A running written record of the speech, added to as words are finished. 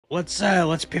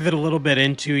Let's pivot a little bit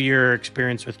into your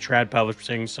experience with trad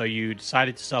publishing. So you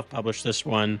decided to self-publish this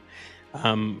one.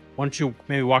 Why don't you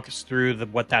maybe walk us through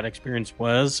what that experience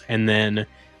was, and then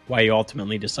why you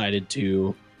ultimately decided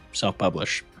to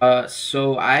self-publish? The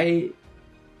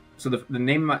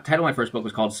title of my first book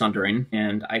was called Sundering,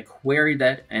 and I queried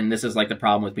that. And this is like the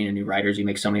problem with being a new writer: is you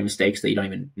make so many mistakes that you don't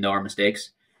even know are mistakes.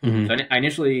 Mm-hmm. So I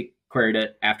initially queried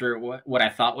it after what I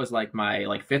thought was like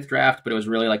my fifth draft, but it was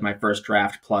really like my first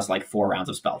draft plus like 4 rounds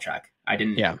of spell check. I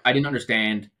didn't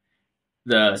understand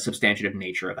the substantive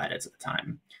nature of edits at the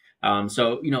time.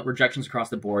 So rejections across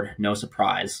the board, no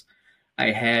surprise.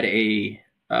 I had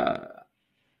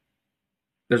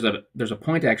there's a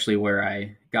point actually where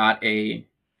I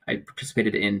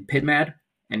participated in PitMad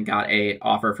and got a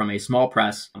offer from a small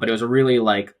press, but it was a really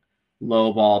like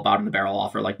low ball, bottom of the barrel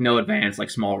offer, like no advance,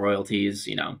 like small royalties,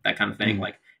 that kind of thing.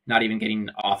 Like not even getting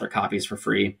author copies for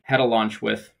free. Had a lunch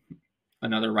with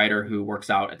another writer who works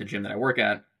out at the gym that I work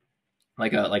at.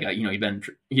 He'd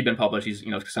been published. He's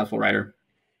a successful writer.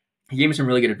 He gave me some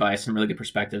really good advice, some really good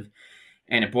perspective,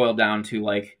 and it boiled down to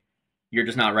like, you're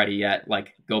just not ready yet.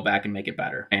 Like, go back and make it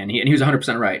better. And he was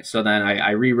 100% right. So then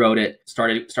I rewrote it,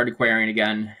 started querying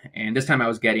again. And this time I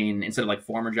was getting, instead of like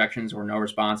form rejections or no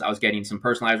response, I was getting some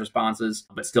personalized responses,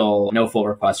 but still no full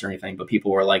requests or anything. But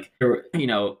people were like,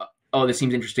 oh, this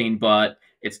seems interesting, but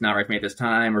it's not right for me at this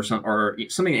time, or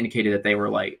something indicated that they were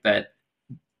like, that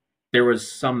there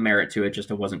was some merit to it,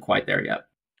 just it wasn't quite there yet.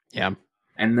 Yeah.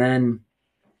 And then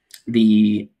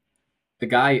the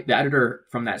editor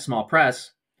from that small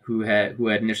press, who had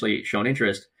initially shown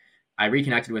interest, I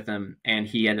reconnected with him, and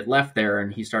he had left there,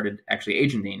 and he started actually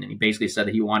agenting, and he basically said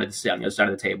that he wanted to sit on the other side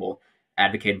of the table,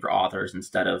 advocating for authors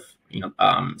instead of being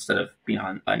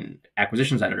on an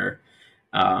acquisitions editor,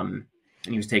 and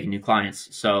he was taking new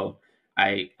clients. So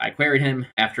I queried him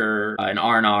after an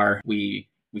R&R. We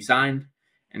signed,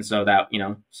 and so that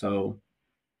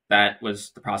was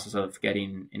the process of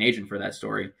getting an agent for that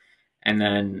story. And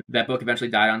then that book eventually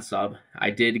died on sub.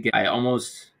 I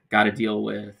almost got a deal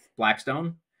with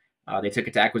Blackstone. They took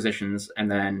it to acquisitions,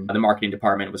 and then the marketing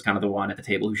department was kind of the one at the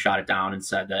table who shot it down and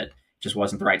said that it just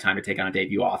wasn't the right time to take on a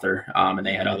debut author. And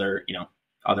they had other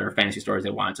fantasy stories they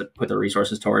wanted to put their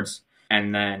resources towards.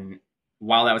 And then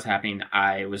while that was happening,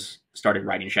 I started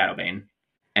writing Bane.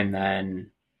 And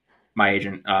then my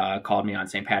agent called me on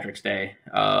St. Patrick's Day.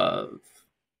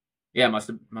 Must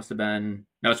have been,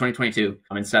 no, it's 2022,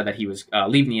 and said that he was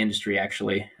leaving the industry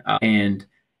actually, and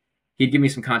he'd give me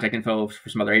some contact info for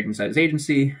some other agents at his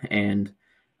agency, and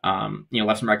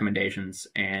left some recommendations.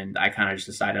 And I kind of just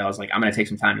decided, I was like, I'm going to take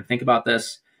some time to think about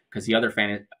this, because the other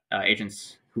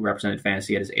agents who represented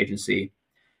fantasy at his agency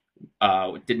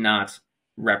did not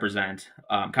represent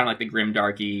kind of like the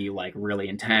grimdarky, like really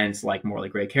intense, like morally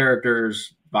gray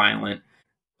characters, violent.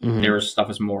 There was stuff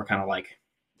was more kind of like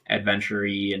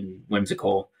adventure-y and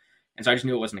whimsical, and so I just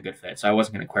knew it wasn't a good fit, so I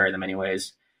wasn't going to query them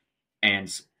anyways.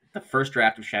 And the first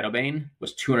draft of Bane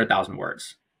was 200,000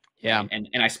 words. Yeah. And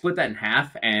I split that in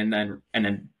half, and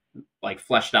then like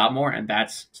fleshed out more, and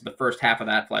so the first half of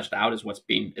that fleshed out is what's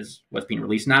being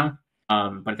released now.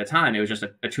 But at the time, it was just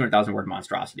a 200,000 word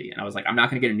monstrosity, and I was like, I'm not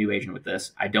going to get a new agent with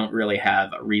this. I don't really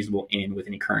have a reasonable in with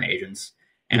any current agents,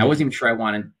 and I wasn't even sure I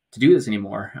wanted to do this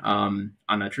anymore on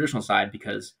the traditional side,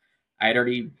 because I had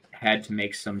already had to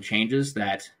make some changes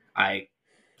that I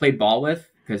played ball with,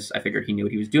 because I figured he knew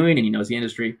what he was doing and he knows the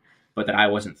industry, but that I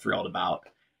wasn't thrilled about.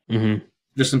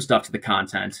 Just some stuff to the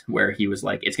content where he was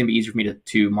like, it's going to be easier for me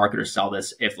to market or sell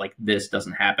this if like this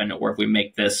doesn't happen, or if we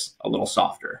make this a little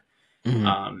softer.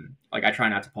 Like, I try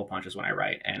not to pull punches when I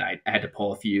write, and I had to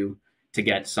pull a few to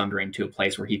get Sundering to a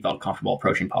place where he felt comfortable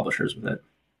approaching publishers with it.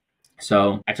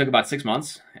 So I took about 6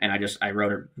 months, and I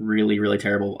wrote a really, really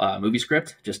terrible movie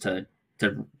script just to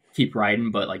keep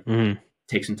writing, but like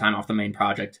take some time off the main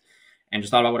project, and just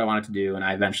thought about what I wanted to do. And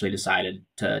I eventually decided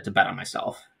to bet on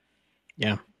myself.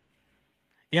 Yeah.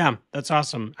 Yeah, that's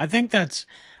awesome. I think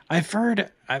I've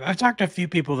talked to a few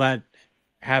people that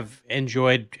have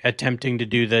enjoyed attempting to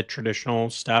do the traditional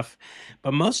stuff,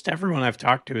 but most everyone I've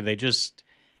talked to, they just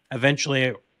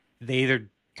eventually, they either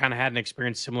kind of had an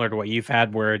experience similar to what you've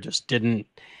had, where it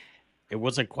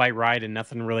wasn't quite right and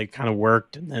nothing really kind of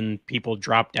worked, and then people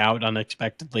dropped out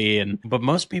unexpectedly. But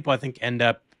most people, I think, end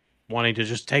up wanting to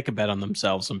just take a bet on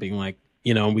themselves and being like,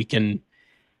 we can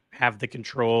have the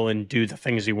control and do the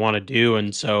things you want to do.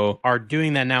 And so are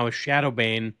doing that now with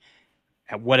Bane.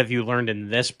 What have you learned in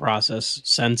this process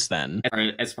since then?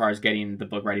 As far as getting the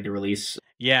book ready to release,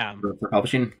 for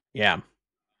publishing,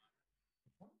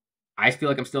 I feel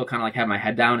like I'm still kind of like have my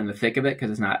head down in the thick of it,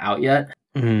 because it's not out yet.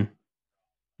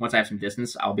 Once I have some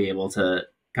distance, I'll be able to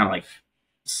kind of like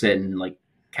sit and like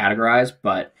categorize.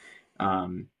 But I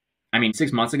mean,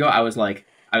 6 months ago, I was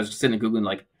sitting and googling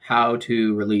like how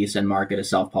to release and market a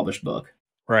self-published book,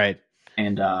 Right.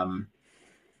 and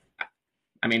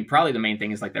I mean, probably the main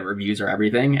thing is like that reviews are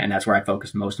everything, and that's where I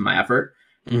focus most of my effort.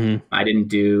 Mm-hmm. I didn't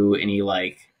do any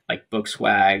like book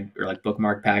swag or like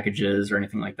bookmark packages or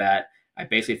anything like that. I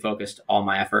basically focused all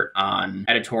my effort on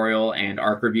editorial and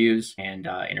ARC reviews and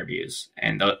interviews,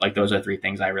 and like those are three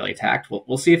things I really attacked.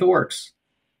 We'll see if it works.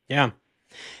 Yeah.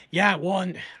 Yeah. Well,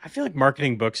 and I feel like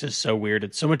marketing books is so weird.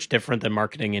 It's so much different than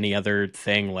marketing any other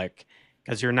thing. Like,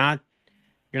 because you're not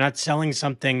selling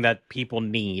something that people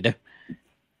need.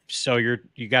 So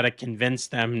you got to convince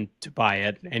them to buy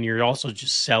it, and you're also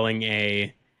just selling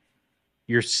a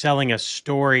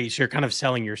story. So you're kind of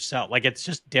selling yourself. Like it's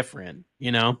just different,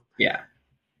 you know? Yeah,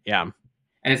 Yeah.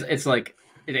 and it's like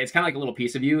it's kind of like a little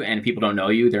piece of you, and people don't know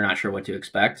you. They're not sure what to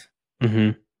expect.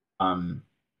 Mm-hmm. Um,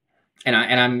 and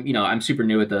I'm I'm super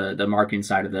new at the marketing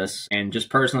side of this, and just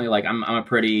personally, like I'm a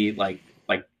pretty like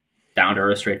down to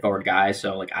earth, straightforward guy.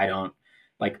 So like I don't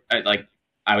like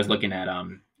I was looking at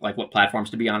like what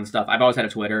platforms to be on and stuff. I've always had a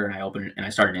Twitter, and I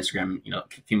started Instagram a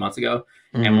few months ago,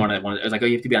 and Mm-hmm. one it was like, oh,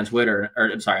 you have to be on Twitter,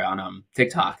 or sorry, on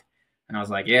TikTok, and I was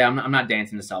like, yeah, I'm not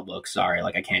dancing to sell books, sorry,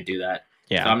 like I can't do that.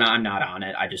 So Yeah. I'm not on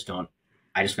it. I just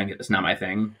think it's not my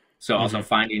thing. So Mm-hmm. also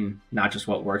finding not just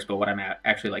what works, but what I'm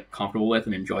actually like comfortable with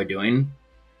and enjoy doing.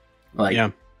 Like,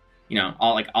 Yeah.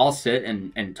 I'll sit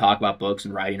and talk about books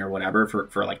and writing or whatever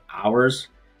for like hours.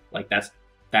 Like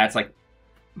that's like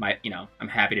my, I'm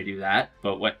happy to do that.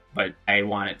 But I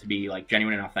want it to be like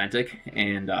genuine and authentic.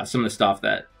 And some of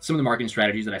the marketing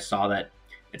strategies that I saw that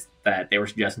they were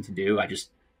suggesting to do, I just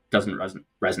doesn't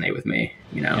resonate with me.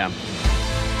 Yeah.